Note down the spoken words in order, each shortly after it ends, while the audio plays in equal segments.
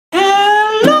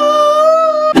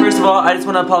I just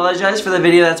want to apologize for the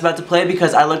video that's about to play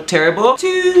because I look terrible to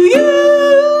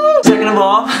you. Second of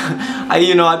all,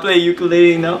 I play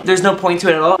ukulele, there's no point to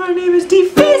it at all. My name is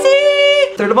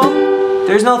DamonFizzy. Third of all,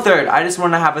 there's no third. I just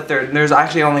want to have a third, and there's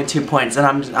actually only 2 points, and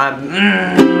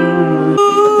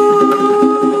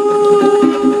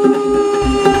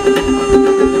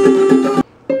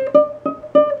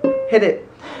Hit it.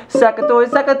 SAKATOYA,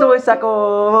 SAKATOYA,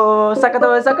 SAKO,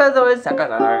 SAKATOYA, SAKATOYA,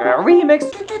 SAKATOYA, remix.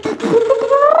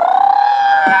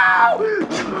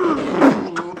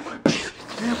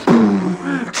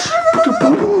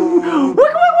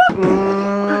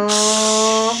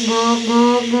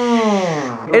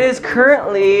 It is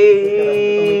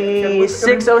currently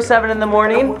 6:07 in the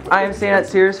morning. I am staying at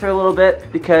Sears for a little bit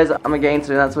because I'm a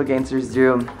gangster, and that's what gangsters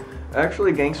do.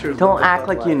 Actually, gangsters don't act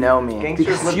like you know me.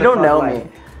 Because you don't know me.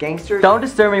 Gangsters don't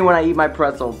disturb me when I eat my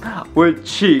pretzel with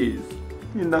cheese.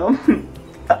 I don't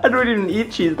even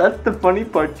eat cheese. That's the funny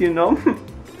part, SAKATOYA,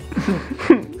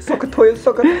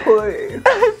 SAKATOYA.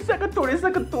 SAKATOYA,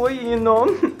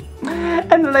 SAKATOYA,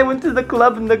 And then I went to the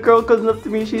club and the girl comes up to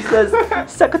me and she says,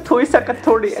 SAKATOYA,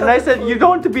 SAKATOYA. And I said, you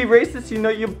don't want to be racist, you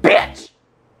bitch.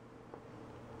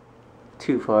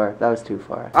 Too far. That was too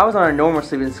far. I was on a normal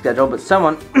sleeping schedule, but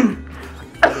someone...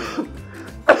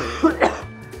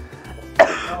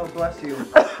 Oh, bless you.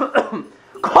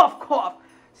 Cough, cough.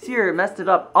 Sear messed it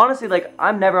up. Honestly,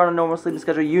 I'm never on a normal sleeping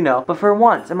schedule, but for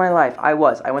once in my life, I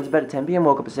was. I went to bed at 10 p.m.,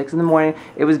 woke up at 6 in the morning.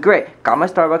 It was great. Got my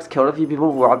Starbucks, killed a few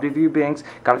people, robbed a few banks,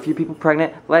 got a few people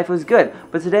pregnant. Life was good.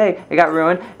 But today, it got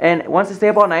ruined, and once I stay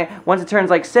up all night, once it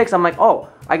turns 6, I'm like, oh,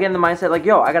 I get in the mindset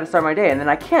yo, I gotta start my day, and then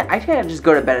I can't just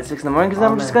go to bed at 6 in the morning because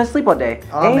I'm just gonna sleep all day.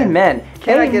 Amen.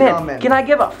 Can I get amen? Can I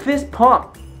give a fist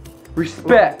pump?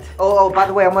 Respect. Oh, by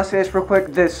the way, I must say this real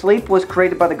quick. The sleep was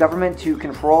created by the government to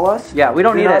control us. Yeah, we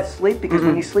don't need it. Sleep because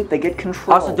when you sleep, they get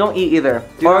control. Also, don't eat either.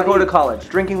 Or go to college.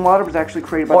 Drinking water was actually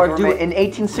created by the government in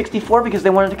 1864 because they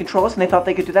wanted to control us and they thought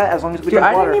they could do that as long as we drink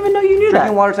water. I didn't even know you knew that.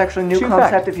 Drinking water is actually a new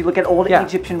concept. If you look at old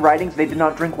Egyptian writings, they did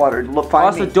not drink water.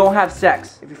 Also, don't have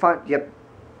sex. If you find, that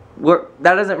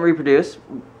doesn't reproduce.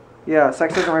 Yeah,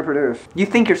 sex doesn't reproduce. You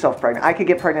think yourself pregnant. I could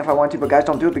get pregnant if I want to, but guys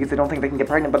don't do it because they don't think they can get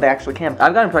pregnant, but they actually can.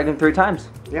 I've gotten pregnant 3 times.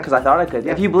 Yeah. Because I thought I could.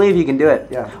 Yeah. If you believe, you can do it.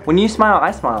 Yeah. When you smile,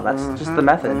 I smile. That's just the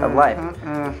method of life.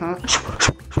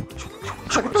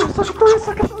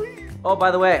 Oh,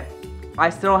 by the way, I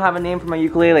still don't have a name for my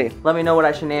ukulele. Let me know what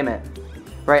I should name it.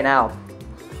 Right now.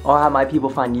 I'll have my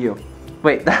people find you.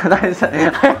 Wait, I said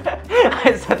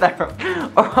that wrong.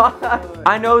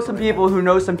 I know some people who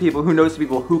know some people who know some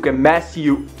people who can mess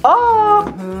you up.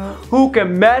 Who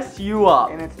can mess you up.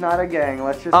 And it's not a gang,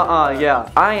 let's just yeah.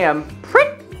 I am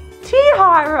pretty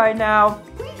high right now.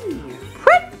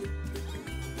 Pretty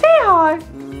high.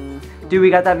 Dude,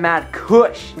 we got that mad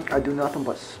kush. I do nothing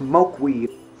but smoke weed.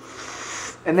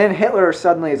 And then Hitler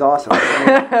suddenly is awesome.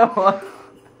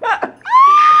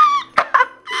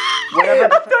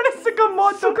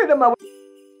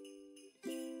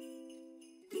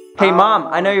 Hey mom,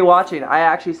 I know you're watching. I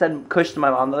actually said kush to my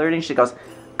mom the other day and she goes,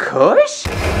 kush?